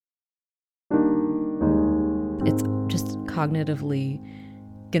it's just cognitively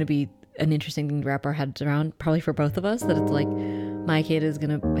going to be an interesting thing to wrap our heads around, probably for both of us, that it's like my kid is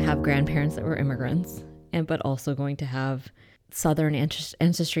going to have grandparents that were immigrants, but also going to have Southern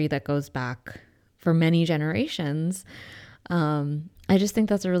ancestry that goes back for many generations. I just think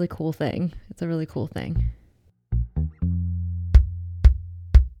that's a really cool thing. It's a really cool thing.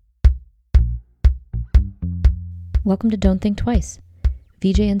 Welcome to Don't Think Twice.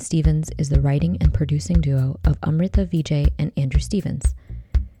 VJ and Stevens is the writing and producing duo of Amrita, VJ, and Andrew Stevens.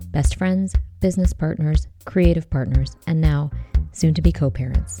 Best friends, business partners, creative partners, and now, soon to be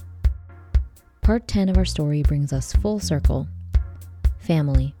co-parents. Part 10 of our story brings us full circle.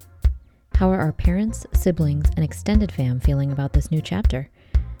 Family. How are our parents, siblings, and extended fam feeling about this new chapter?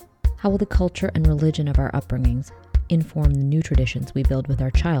 How will the culture and religion of our upbringings inform the new traditions we build with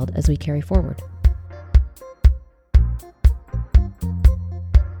our child as we carry forward?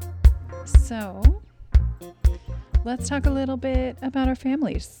 So, let's talk a little bit about our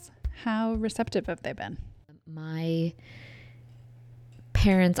families. How receptive have they been? My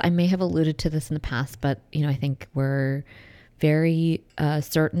parents, I may have alluded to this in the past, but I think we're very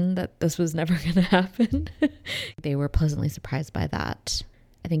certain that this was never going to happen. They were pleasantly surprised by that.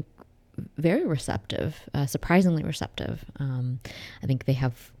 I think very receptive, surprisingly receptive. I think they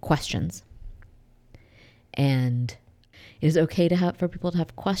have questions, and it is okay for people to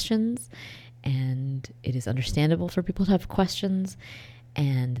have questions, and it is understandable for people to have questions,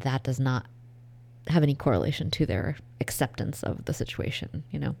 and that does not have any correlation to their acceptance of the situation,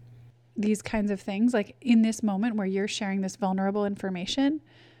 These kinds of things, like in this moment where you're sharing this vulnerable information,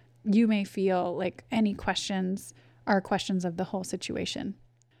 you may feel like any questions are questions of the whole situation,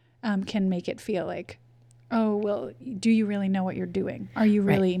 can make it feel like, oh, well, do you really know what you're doing? Are you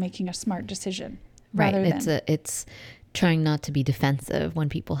really making a smart decision? Right. It's trying not to be defensive when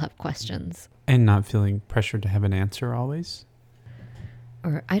people have questions. And not feeling pressured to have an answer always.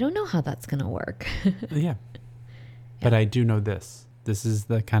 Or I don't know how that's going to work. Yeah. But I do know this. This is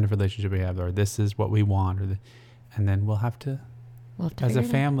the kind of relationship we have, or this is what we want, and then we'll have to as a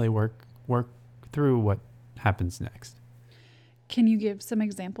family, work through what happens next. Can you give some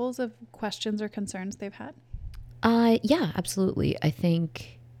examples of questions or concerns they've had? Yeah, absolutely. I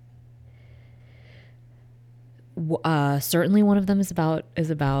think certainly one of them is about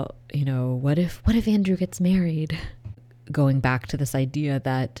what if Andrew gets married? Going back to this idea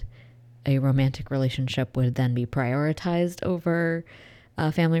that a romantic relationship would then be prioritized over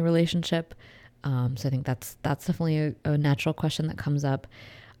a family relationship. So I think that's definitely a natural question that comes up.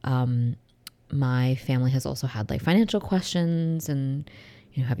 My family has also had like financial questions, and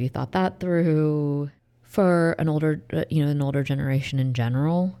have you thought that through? For an older generation in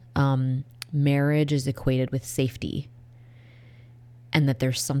general, marriage is equated with safety, and that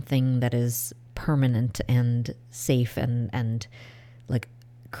there's something that is permanent and safe and like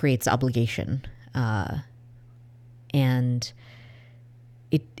creates obligation, and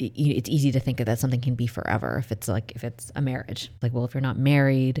it's easy to think that something can be forever if it's a marriage. Like, well, if you're not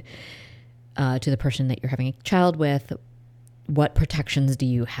married to the person that you're having a child with, what protections do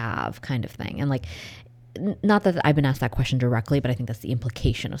you have, kind of thing. And like, not that I've been asked that question directly, but I think that's the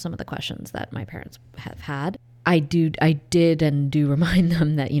implication of some of the questions that my parents have had. I did and do remind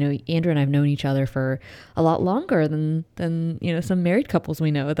them that, Andrew and I have known each other for a lot longer than some married couples we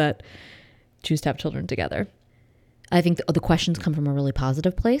know that choose to have children together. I think the questions come from a really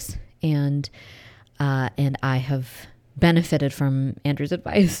positive place, and I have benefited from Andrew's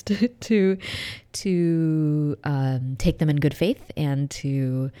advice to take them in good faith and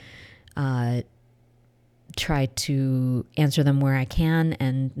to try to answer them where I can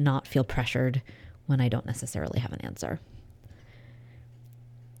and not feel pressured when I don't necessarily have an answer.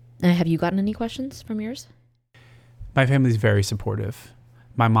 Have you gotten any questions from yours? My family's very supportive.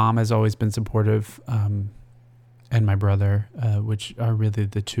 My mom has always been supportive, and my brother, which are really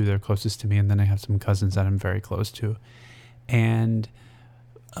the two that are closest to me. And then I have some cousins that I'm very close to. And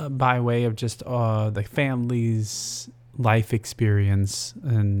by way of just the family's life experience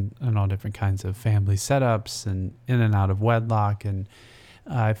and all different kinds of family setups and in and out of wedlock. And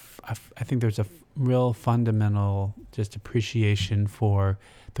I think there's a real fundamental just appreciation for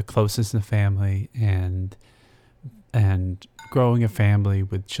the closeness in the family and growing a family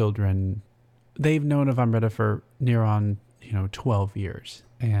with children. They've known of Amrita for near on 12 years,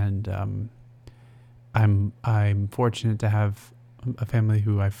 and I'm fortunate to have a family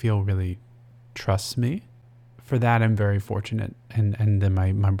who I feel really trusts me. For that, I'm very fortunate, and then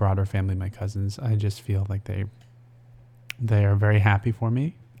my broader family, my cousins, I just feel like they are very happy for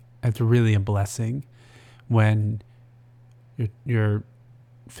me. It's really a blessing when your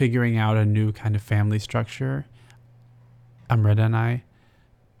figuring out a new kind of family structure, Amrita and I,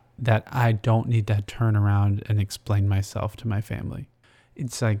 that I don't need to turn around and explain myself to my family.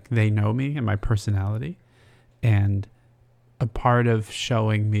 It's like they know me and my personality, and a part of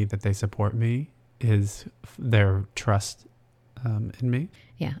showing me that they support me is their trust in me.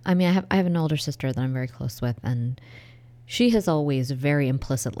 Yeah. I mean, I have an older sister that I'm very close with, and she has always very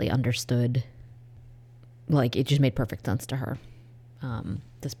implicitly understood, like it just made perfect sense to her,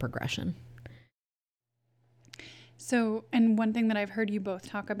 this progression. So, and one thing that I've heard you both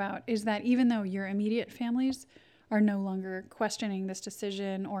talk about is that even though your immediate families are no longer questioning this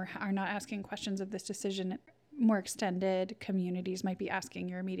decision or are not asking questions of this decision, more extended communities might be asking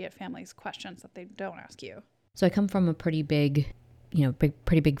your immediate families questions that they don't ask you. So I come from a pretty big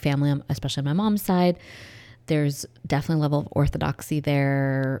family, especially on my mom's side. There's definitely a level of orthodoxy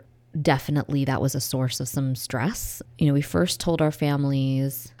there. Definitely that was a source of some stress. We first told our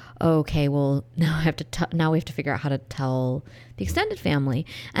families, okay, well, now we have to figure out how to tell the extended family.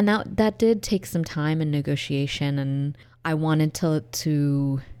 And that did take some time and negotiation. And I wanted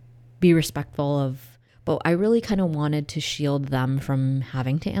to be respectful of, but I really kind of wanted to shield them from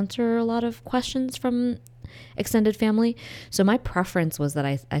having to answer a lot of questions from extended family. So my preference was that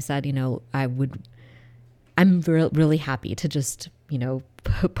I said, I'm really happy to just,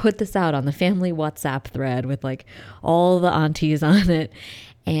 put this out on the family WhatsApp thread with like all the aunties on it,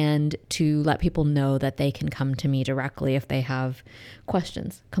 and to let people know that they can come to me directly if they have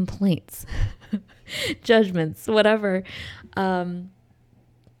questions, complaints, judgments, whatever. And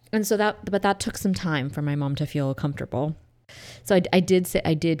so that took some time for my mom to feel comfortable. So I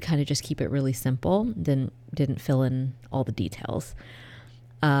did kind of just keep it really simple. Didn't fill in all the details.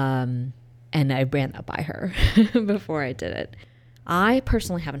 And I ran that by her before I did it. I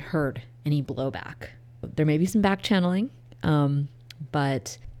personally haven't heard any blowback. There may be some back channeling,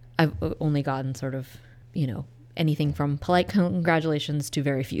 but I've only gotten sort of, anything from polite congratulations to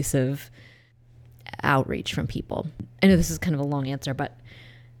very effusive outreach from people. I know this is kind of a long answer, but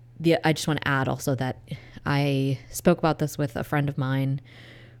I just want to add also that I spoke about this with a friend of mine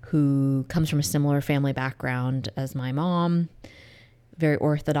who comes from a similar family background as my mom, very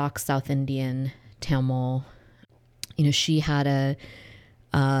Orthodox South Indian, Tamil. She had a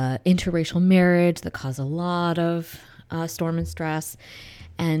interracial marriage that caused a lot of storm and stress.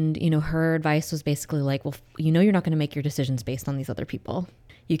 And, her advice was basically like, well, you're not going to make your decisions based on these other people.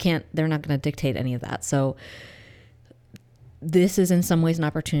 They're not going to dictate any of that. So this is in some ways an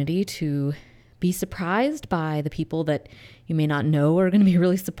opportunity to be surprised by the people that you may not know are going to be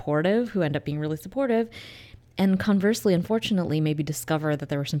really supportive, who end up being really supportive. And conversely, unfortunately, maybe discover that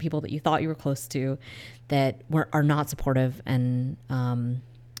there were some people that you thought you were close to that are not supportive. And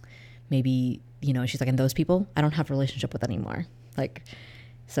maybe, she's like, and those people I don't have a relationship with anymore. Like,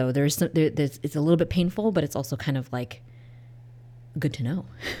 so it's a little bit painful, but it's also kind of like good to know,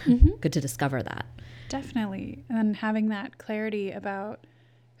 good to discover that. Definitely. And having that clarity about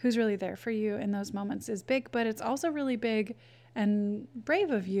who's really there for you in those moments is big, but it's also really big and brave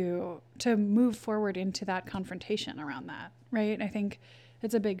of you to move forward into that confrontation around that, right? I think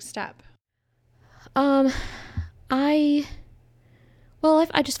it's a big step. I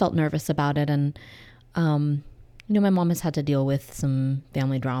just felt nervous about it. And, my mom has had to deal with some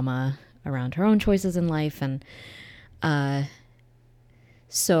family drama around her own choices in life. And,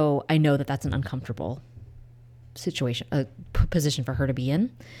 so I know that that's an uncomfortable situation, a position for her to be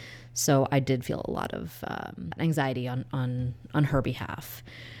in. So I did feel a lot of anxiety on her behalf,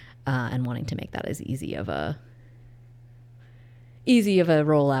 and wanting to make that as easy of a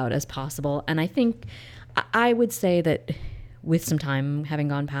rollout as possible. And I think I would say that with some time having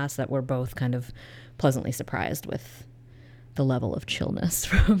gone past that, we're both kind of pleasantly surprised with the level of chillness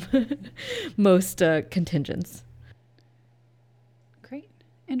from most contingents. Great.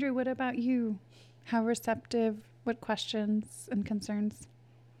 Andrew, what about you? How receptive, what questions and concerns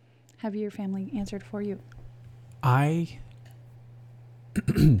have your family answered for you? I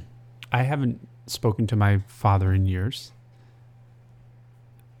haven't spoken to my father in years.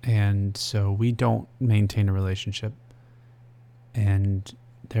 And so we don't maintain a relationship. And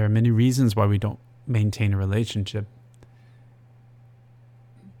there are many reasons why we don't maintain a relationship.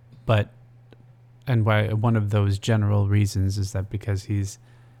 And why one of those general reasons is that because he's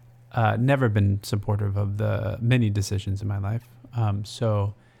never been supportive of the many decisions in my life.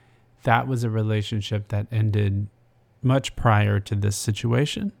 So that was a relationship that ended much prior to this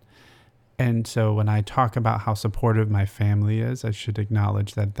situation. And so when I talk about how supportive my family is, I should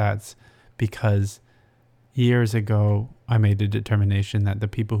acknowledge that that's because years ago, I made a determination that the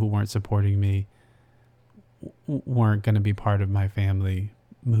people who weren't supporting me weren't going to be part of my family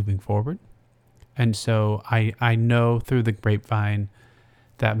moving forward. And so I know through the grapevine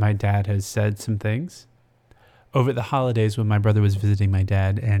that my dad has said some things. Over the holidays when my brother was visiting my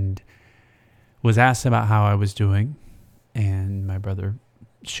dad and was asked about how I was doing, and my brother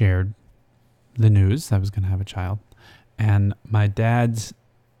shared the news that I was going to have a child. And my dad's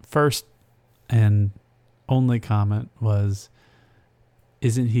first and only comment was,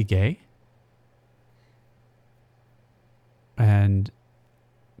 "Isn't he gay?" And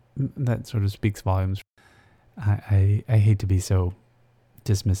that sort of speaks volumes. I hate to be so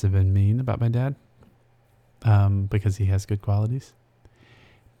dismissive and mean about my dad, because he has good qualities,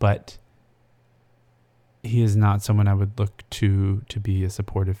 but he is not someone I would look to be a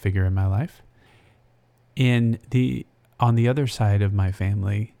supportive figure in my life. On the other side of my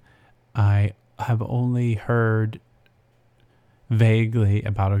family, I have only heard vaguely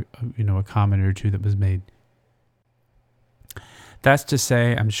about a comment or two that was made. That's to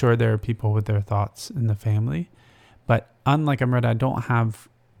say, I'm sure there are people with their thoughts in the family, but unlike Amrita, I don't have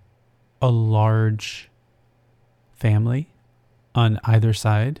a large family on either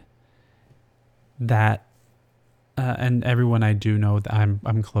side that, and everyone I do know that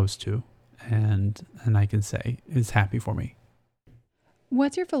I'm close to, and I can say is happy for me.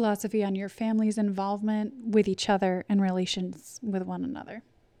 What's your philosophy on your family's involvement with each other and relations with one another?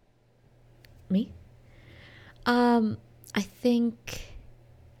 Me? I think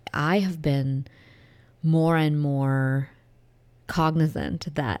I have been more and more cognizant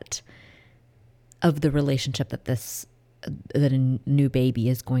of the relationship that a new baby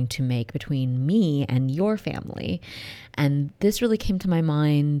is going to make between me and your family. And this really came to my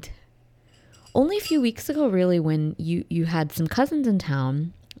mind only a few weeks ago, really, when you had some cousins in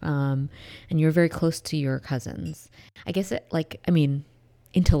town, and you're very close to your cousins. I guess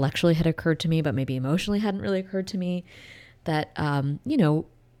intellectually had occurred to me, but maybe emotionally hadn't really occurred to me that,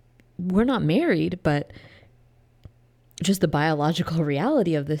 we're not married, but just the biological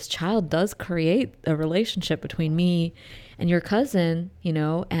reality of this child does create a relationship between me and your cousin,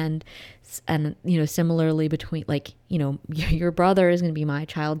 and similarly between, your brother is going to be my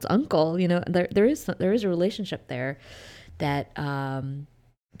child's uncle, there is a relationship there that,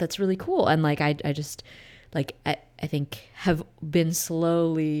 that's really cool. And I just, I think have been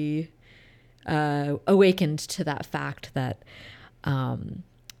slowly, awakened to that fact that,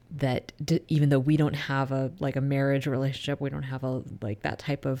 even though we don't have a marriage relationship, we don't have that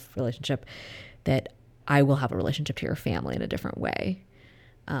type of relationship, that I will have a relationship to your family in a different way,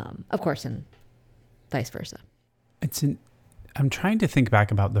 of course, and vice versa. I'm trying to think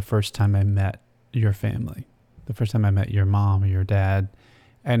back about the first time I met your family, the first time I met your mom or your dad,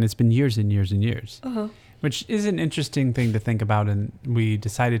 and it's been years and years and years, which is an interesting thing to think about. And we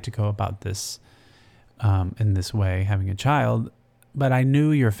decided to go about this in this way, having a child. But I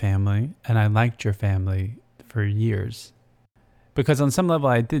knew your family and I liked your family for years, because on some level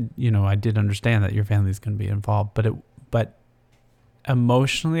I did understand that your family is going to be involved, but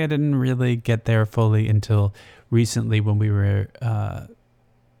emotionally I didn't really get there fully until recently when we were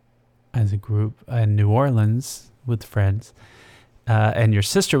as a group in New Orleans with friends, and your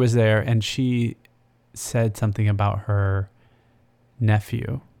sister was there, and she said something about her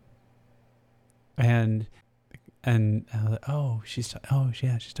nephew, and she's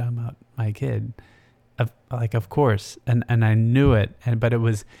talking about my kid, of course, and I knew it, but it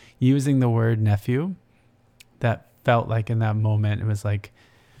was using the word nephew that felt like in that moment it was like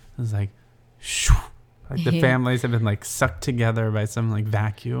shoo, the families have been sucked together by some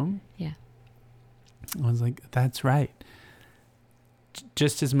vacuum. Yeah, I was like, that's right.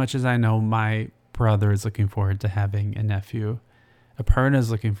 Just as much as I know my brother is looking forward to having a nephew, Aparna is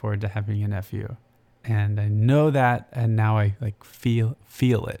looking forward to having a nephew. And I know that, and now I feel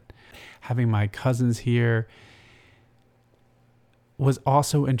it. Having my cousins here was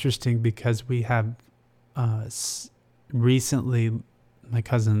also interesting because we have recently, my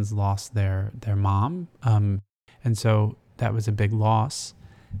cousins lost their mom, and so that was a big loss,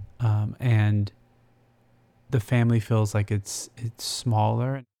 and the family feels like it's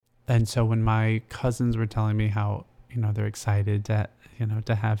smaller. And so when my cousins were telling me how they're excited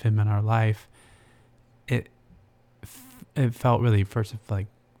to have him in our life, it felt really first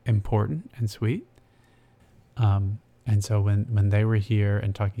important and sweet. And so when they were here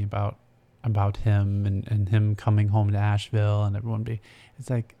and talking about him and him coming home to Asheville and everyone it's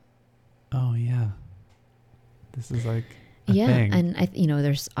like, oh yeah, this is a thing. And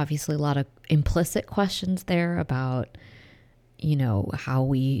there's obviously a lot of implicit questions there about how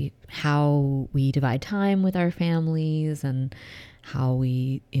we divide time with our families and how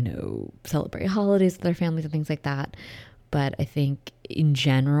we celebrate holidays with our families and things like that. But I think in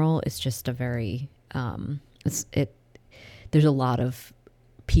general, it's just a very, there's a lot of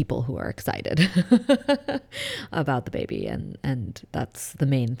people who are excited about the baby. And that's the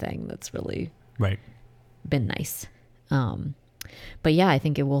main thing that's really been nice. But yeah, I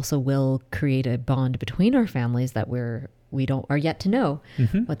think it also will create a bond between our families that we are yet to know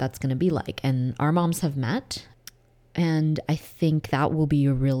what that's going to be like. And our moms have met, and I think that will be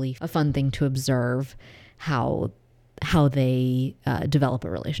a fun thing to observe how they develop a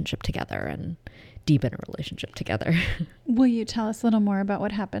relationship together and deepen a relationship together. Will you tell us a little more about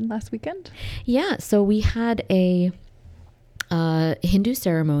what happened last weekend? Yeah, so we had a Hindu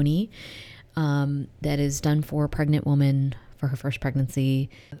ceremony that is done for a pregnant woman for her first pregnancy.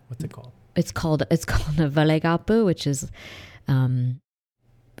 What's it called? It's called a Valegapu, which is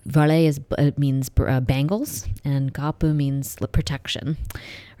Vale means bangles, and Gapu means protection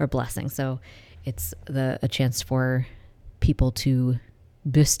or blessing. So it's a chance for people to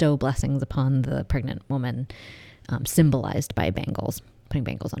bestow blessings upon the pregnant woman, symbolized by bangles, putting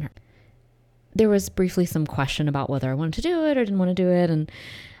bangles on her. There was briefly some question about whether I wanted to do it or didn't want to do it,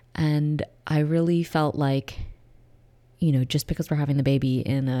 and I really felt like, just because we're having the baby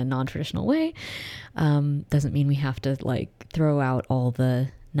in a non-traditional way, doesn't mean we have to like throw out all the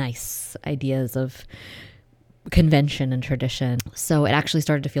nice ideas of convention and tradition. So it actually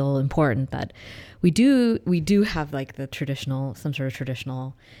started to feel important that we do have like some sort of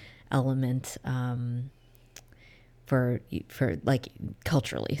traditional element for like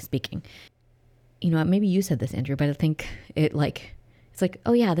culturally speaking. Maybe you said this, Andrew, but I think it's like,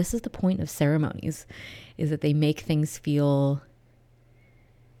 oh yeah, this is the point of ceremonies, is that they make things feel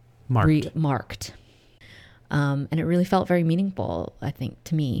marked. And it really felt very meaningful, I think,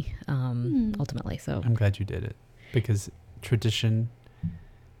 to me, ultimately. So I'm glad you did it, because tradition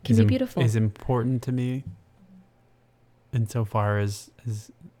can be beautiful. Is important to me insofar as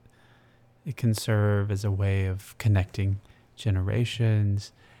it can serve as a way of connecting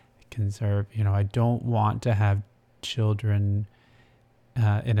generations. It can serve, I don't want to have children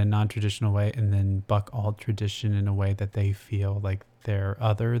in a non-traditional way and then buck all tradition in a way that they feel like they're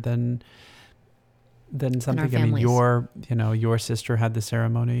other than something. I mean, your sister had the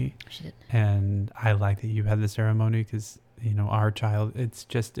ceremony. She did. And I like that you had the ceremony, because our child,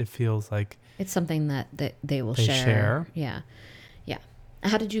 it feels like it's something that they will share. Yeah.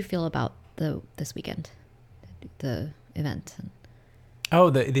 How did you feel about this weekend, the event?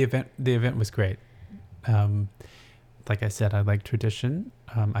 The event was great. Like I said, I like tradition.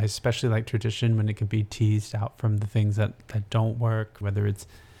 I especially like tradition when it can be teased out from the things that don't work, whether it's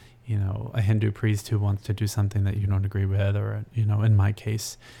a Hindu priest who wants to do something that you don't agree with, or in my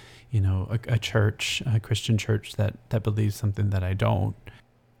case, a church, a Christian church that believes something that I don't.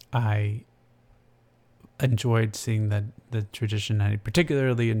 I enjoyed seeing the tradition. I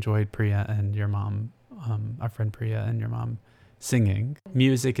particularly enjoyed Priya and your mom, our friend Priya and your mom, singing.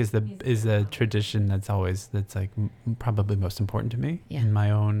 Music is the tradition that's like probably most important to me in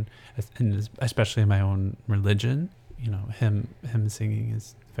my own, and especially in my own religion. Hymn singing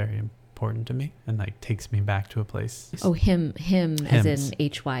is very important to me, and like takes me back to a place. Oh, hymn as in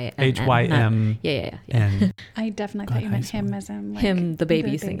HYM. Yeah. And I definitely thought you meant him as in like him, the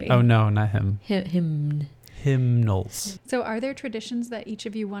baby singing. Oh no, not him. Hymnals. So are there traditions that each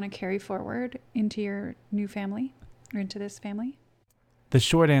of you want to carry forward into your new family, or into this family? The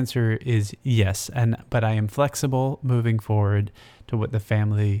short answer is yes, but I am flexible moving forward to what the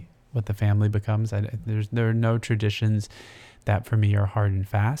family becomes. There are no traditions that for me are hard and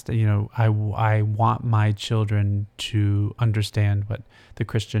fast. I want my children to understand what the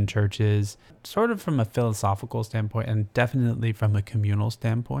Christian church is, sort of from a philosophical standpoint, and definitely from a communal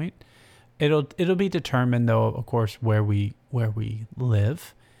standpoint. It'll be determined, though, of course, where we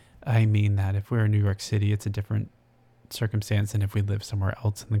live. I mean that if we're in New York City, it's a different circumstance than if we live somewhere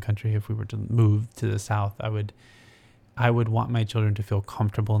else in the country. If we were to move to the South, I would want my children to feel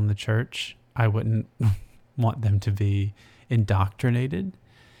comfortable in the church. I wouldn't want them to be indoctrinated,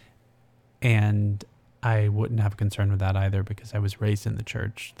 and I wouldn't have a concern with that either, because I was raised in the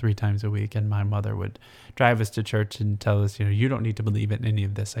church 3 times a week, and my mother would drive us to church and tell us, you don't need to believe in any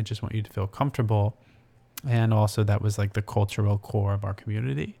of this. I just want you to feel comfortable. And also that was like the cultural core of our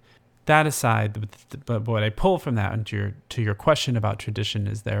community. That aside, but what I pull from that and to your question about tradition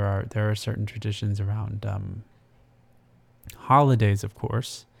is there are certain traditions around holidays, of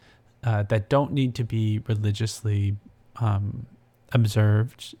course, that don't need to be religiously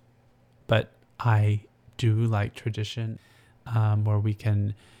observed, but I do like tradition where we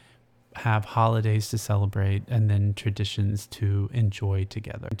can have holidays to celebrate and then traditions to enjoy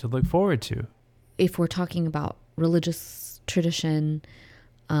together, to look forward to. If we're talking about religious tradition.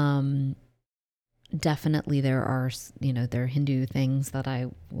 Definitely there are, there are Hindu things that I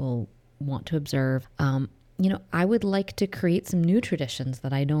will want to observe. I would like to create some new traditions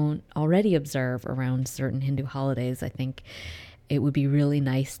that I don't already observe around certain Hindu holidays. I think it would be really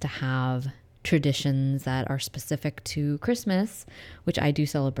nice to have traditions that are specific to Christmas, which I do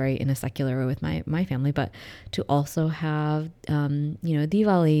celebrate in a secular way with my family, but to also have,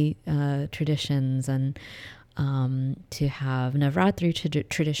 Diwali traditions, and to have Navratri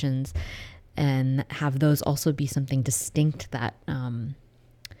traditions, and have those also be something distinct that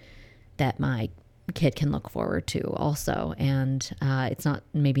that my kid can look forward to also. And it's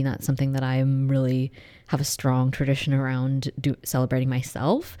maybe not something that I'm really have a strong tradition around celebrating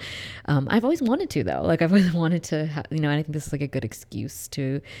myself. I've always wanted to, though. Like, I've always wanted to and I think this is like a good excuse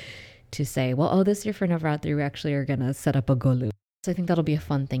to say, well, this year for Navratri we actually are gonna set up a golu. So I think that'll be a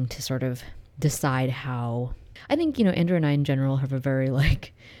fun thing to sort of decide how. I think Andrew and I in general have a very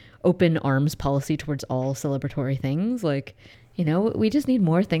like open arms policy towards all celebratory things. Like, we just need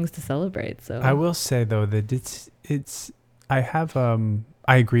more things to celebrate. So I will say, though, that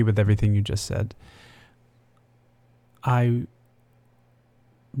I agree with everything you just said. I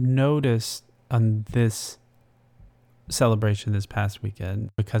noticed on this celebration this past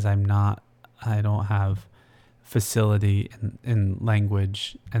weekend, because I don't have facility in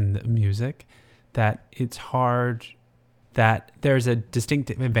language and music, that it's hard, that there's a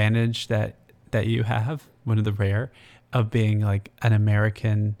distinct advantage that you have, one of the rare, of being like an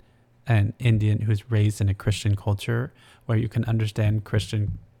American and Indian who's raised in a Christian culture, where you can understand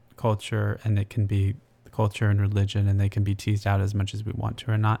Christian culture, and it can be culture and religion, and they can be teased out as much as we want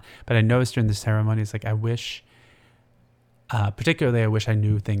to or not. But I noticed during the ceremonies, like, I wish, particularly I wish I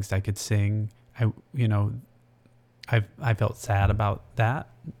knew things that I could sing. I felt sad about that.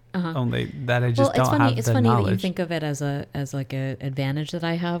 Only that I just don't have the knowledge. It's funny that you think of it as like an advantage that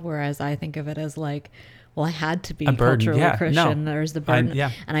I have, whereas I think of it as like, well, I had to be culturally Christian. There's the burden.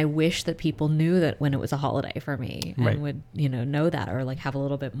 And I wish that people knew that when it was a holiday for me, and would, know that, or like have a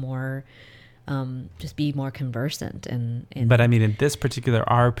little bit more, just be more conversant in. But I mean, in this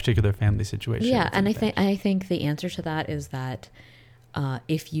our particular family situation. Yeah. And I think the answer to that is that,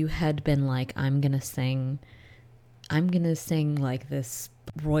 if you had been like, I'm going to sing like this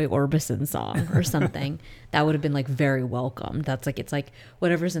Roy Orbison song or something, that would have been like very welcome. That's like, it's like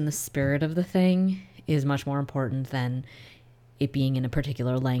whatever's in the spirit of the thing is much more important than it being in a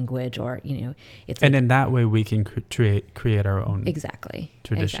particular language, or it's like, and in that way we can create our own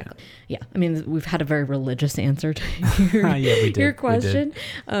tradition. Yeah, I mean, we've had a very religious answer to your question,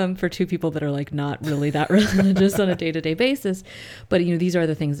 for two people that are like not really that religious on a day-to-day basis, but these are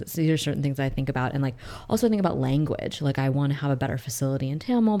certain things I think about. And like also I think about language. Like, I want to have a better facility in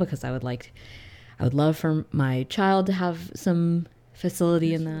Tamil, because I would love for my child to have some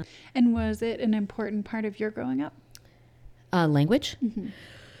facility in that. And was it an important part of your growing up? Language?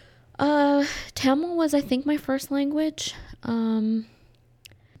 Mm-hmm. Tamil was, I think, my first language. But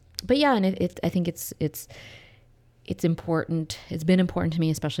yeah, and I think it's important. It's been important to me,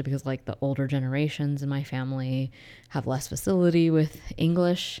 especially because like the older generations in my family have less facility with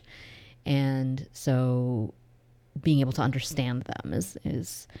English, and so being able to understand them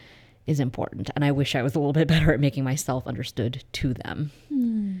is important. And I wish I was a little bit better at making myself understood to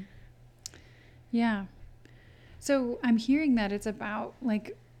them. Yeah. So I'm hearing that it's about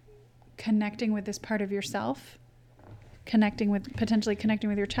like connecting with this part of yourself, potentially connecting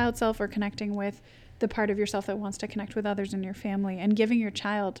with your child self, or connecting with the part of yourself that wants to connect with others in your family, and giving your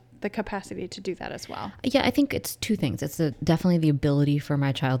child the capacity to do that as well. Yeah, I think it's two things. It's definitely the ability for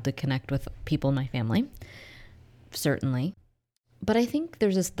my child to connect with people in my family, certainly. But I think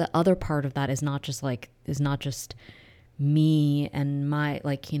there's the other part of that is not just me and my,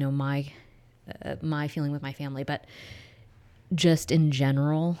 like, my feeling with my family, but just in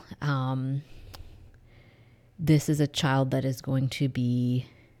general, this is a child that is going to be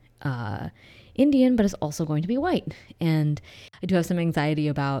Indian, but is also going to be white. And I do have some anxiety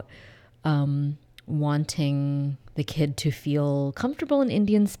about wanting the kid to feel comfortable in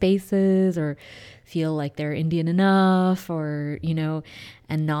Indian spaces, or feel like they're Indian enough, or,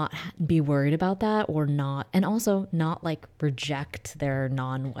 and not be worried about that, or not, and also not like reject their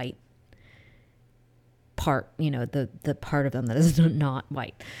non-white part, the part of them that is not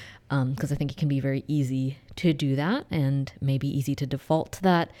white. Because I think it can be very easy to do that, and maybe easy to default to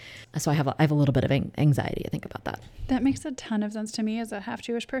that. So I have a little bit of anxiety, I think, about that. That makes a ton of sense to me as a half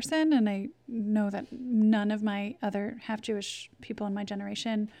Jewish person. And I know that none of my other half Jewish people in my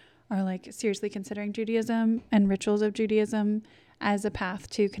generation are like seriously considering Judaism and rituals of Judaism as a path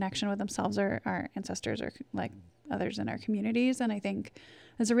to connection with themselves or our ancestors or like others in our communities. And I think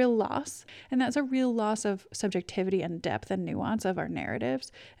there's a real loss, and that's a real loss of subjectivity and depth and nuance of our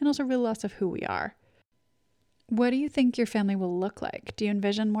narratives, and also a real loss of who we are. What do you think your family will look like? Do you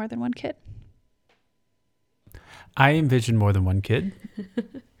envision more than one kid? I envision more than one kid.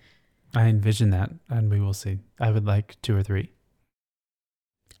 I envision that, and we will see. I would like 2 or 3.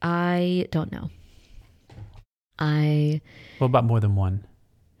 I don't know. What about more than 1?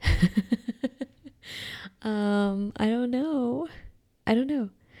 I don't know.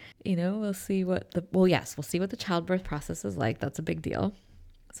 We'll see what we'll see what the childbirth process is like. That's a big deal.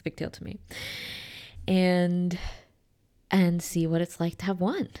 It's a big deal to me. And see what it's like to have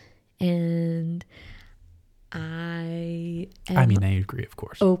one. And I agree, of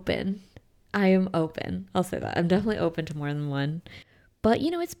course. Open. I am open. I'll say that. I'm definitely open to more than one. But,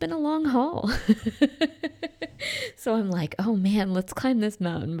 it's been a long haul. So I'm like, oh man, let's climb this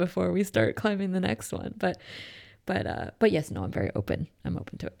mountain before we start climbing the next one. But yes, no, I'm very open. I'm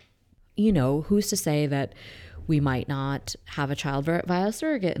open to it. Who's to say that we might not have a child via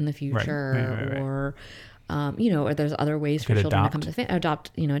surrogate in the future, right. Or, or there's other ways for children to come to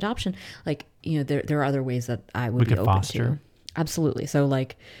adoption. Like, there are other ways that I would be open foster. To. Absolutely. So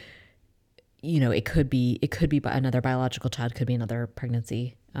like, it could be another biological child, could be another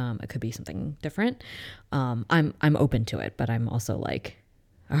pregnancy. It could be something different. I'm open to it, but I'm also like,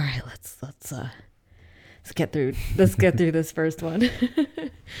 all right, let's get through this first one.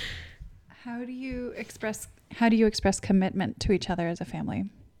 How do you express commitment to each other as a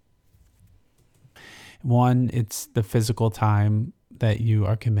family? One, it's the physical time that you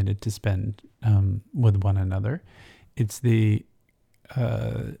are committed to spend with one another. It's the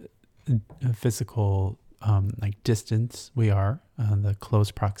physical distance we are, the close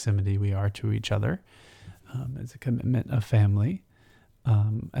proximity we are to each other. It's a commitment of family,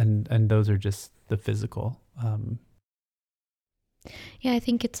 and those are just the physical. Yeah, I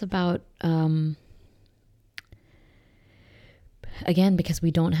think it's about again, because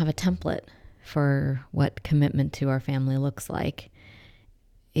we don't have a template for what commitment to our family looks like.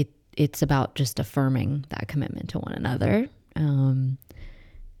 It's about just affirming that commitment to one another,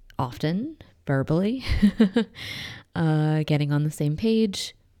 often verbally, getting on the same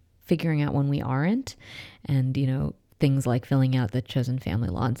page, figuring out when we aren't, and things like filling out the Chosen Family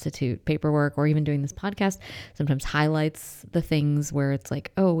Law Institute paperwork, or even doing this podcast sometimes highlights the things where it's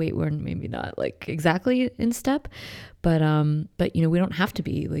like, oh wait, we're maybe not like exactly in step, but we don't have to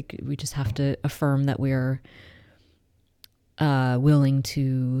be. Like, we just have to affirm that we're willing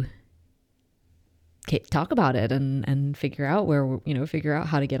to talk about it and figure out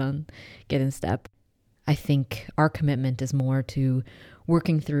how to get in step. I think our commitment is more to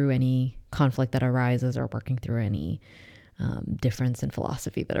working through any conflict that arises, or working through any difference in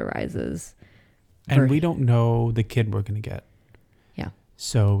philosophy that arises. And we don't know the kid we're going to get. Yeah.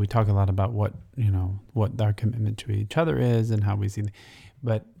 So we talk a lot about what our commitment to each other is and how we see,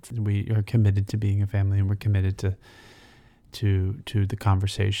 but we are committed to being a family, and we're committed to the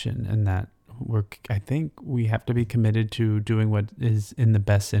conversation, and that I think we have to be committed to doing what is in the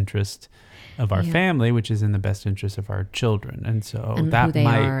best interest of our family, which is in the best interest of our children. And so that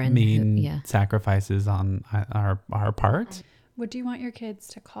might mean sacrifices on our parts. What do you want your kids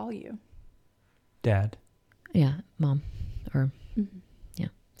to call you? Dad. Yeah, mom, or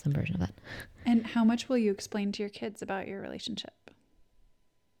some version of that. And how much will you explain to your kids about your relationship?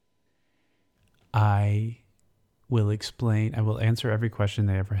 I will answer every question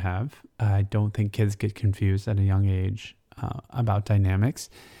they ever have. I don't think kids get confused at a young age about dynamics.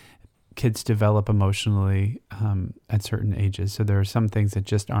 Kids develop emotionally at certain ages. So there are some things that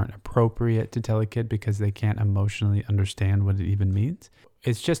just aren't appropriate to tell a kid because they can't emotionally understand what it even means.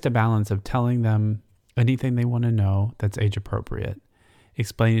 It's just a balance of telling them anything they want to know that's age appropriate,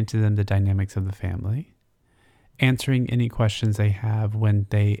 explaining to them the dynamics of the family, answering any questions they have when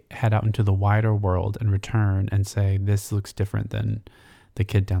they head out into the wider world and return and say, this looks different than the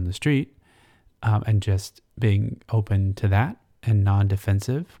kid down the street, and just being open to that and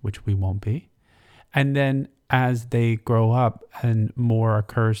non-defensive, which we won't be. And then as they grow up and more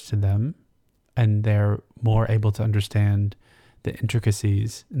occurs to them and they're more able to understand the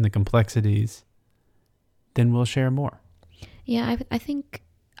intricacies and the complexities, then we'll share more. Yeah, I think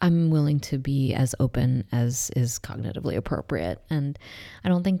I'm willing to be as open as is cognitively appropriate. And I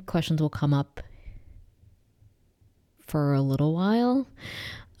don't think questions will come up for a little while,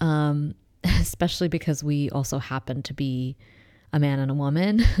 especially because we also happen to be a man and a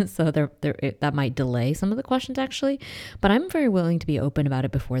woman. So that might delay some of the questions actually, but I'm very willing to be open about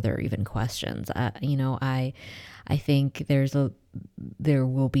it before there are even questions. I think there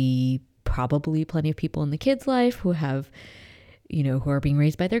will be probably plenty of people in the kid's life who have, who are being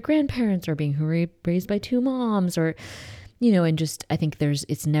raised by their grandparents or being raised by two moms, or, and just, I think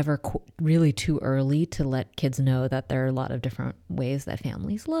it's never really too early to let kids know that there are a lot of different ways that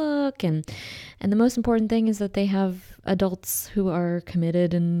families look. And the most important thing is that they have adults who are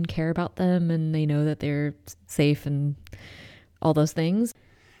committed and care about them, and they know that they're safe and all those things.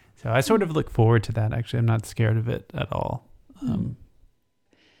 So I sort of look forward to that. Actually, I'm not scared of it at all.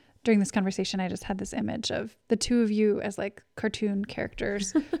 During this conversation, I just had this image of the two of you as like cartoon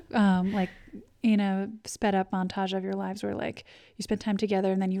characters, like in a sped up montage of your lives where like you spend time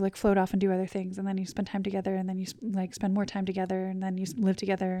together and then you like float off and do other things, and then you spend time together and then you like spend more time together, and then you live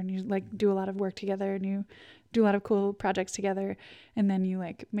together and you like do a lot of work together and you do a lot of cool projects together, and then you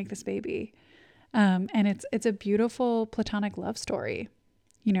like make this baby. And it's a beautiful platonic love story,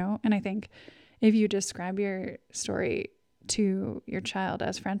 and I think if you describe your story to your child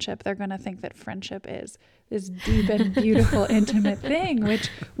as friendship, they're going to think that friendship is this deep and beautiful, intimate thing, which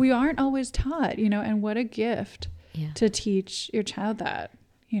we aren't always taught, and what a gift to teach your child that,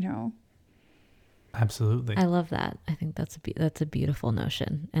 Absolutely. I love that. I think that's a beautiful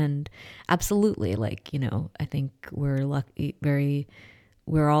notion. And absolutely, like, I think we're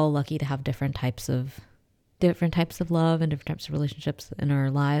all lucky to have different types of love and different types of relationships in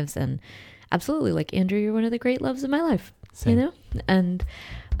our lives. And absolutely, like, Andrew, you're one of the great loves of my life. Same. And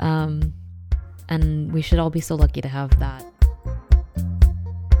we should all be so lucky to have that.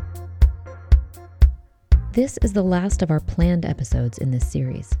 This is the last of our planned episodes in this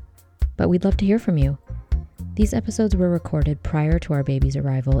series, but we'd love to hear from you. These episodes were recorded prior to our baby's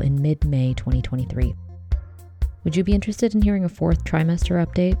arrival in mid-May 2023. Would you be interested in hearing a 4th trimester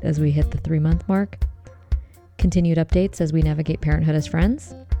update as we hit the 3-month mark? Continued updates as we navigate parenthood as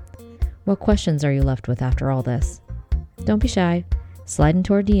friends? What questions are you left with after all this? Don't be shy. Slide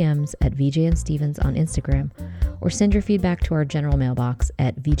into our DMs at VJ and Stevens on Instagram, or send your feedback to our general mailbox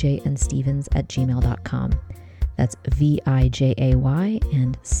at vjandsstevens@gmail.com. That's VIJAY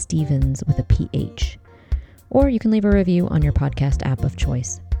and Stevens with a PH. Or you can leave a review on your podcast app of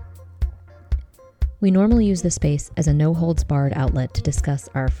choice. We normally use this space as a no-holds-barred outlet to discuss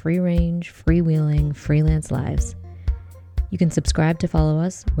our free-range, freewheeling, freelance lives. You can subscribe to follow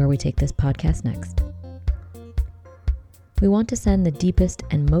us where we take this podcast next. We want to send the deepest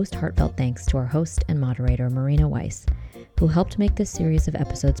and most heartfelt thanks to our host and moderator, Marina Weiss, who helped make this series of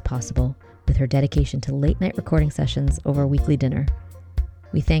episodes possible with her dedication to late-night recording sessions over weekly dinner.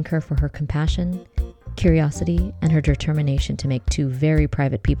 We thank her for her compassion, curiosity, and her determination to make two very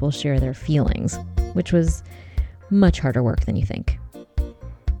private people share their feelings, which was much harder work than you think.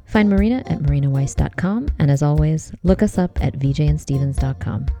 Find Marina at marinaweiss.com, and as always, look us up at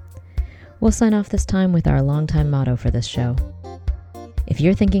vjandsstevens.com. We'll sign off this time with our longtime motto for this show. If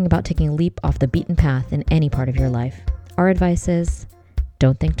you're thinking about taking a leap off the beaten path in any part of your life, our advice is,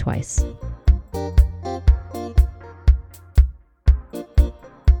 don't think twice.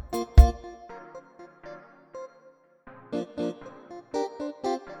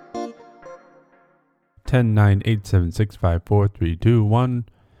 Ten, 9, 8, 7, 6, 5, 4, 3, 2, 1.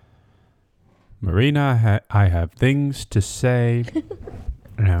 Marina, I have things to say.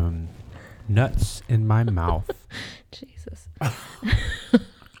 Nuts in my mouth. Jesus.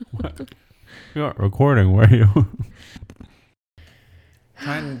 What? You weren't recording, were you?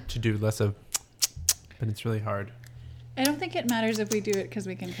 Trying to do less of, but it's really hard. I don't think it matters if we do it because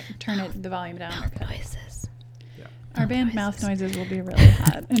we can turn the volume down. Mouth noises. Yeah. Our band mouth noises will be really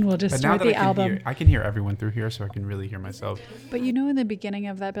hot, and we'll just start the album. I can hear everyone through here, so I can really hear myself. But in the beginning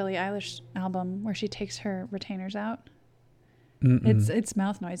of that Billie Eilish album where she takes her retainers out, it's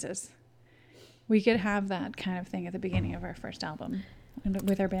mouth noises. We could have that kind of thing at the beginning of our first album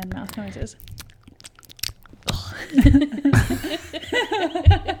with our band mouth noises. I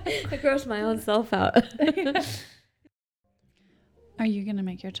grossed my own self out. Are you going to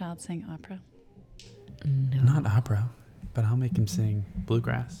make your child sing opera? No. Not opera, but I'll make him sing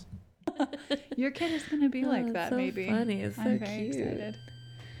bluegrass. Your kid is going to be like that, so maybe. Funny. It's so I'm very cute. excited.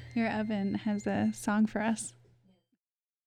 Your Evan has a song for us.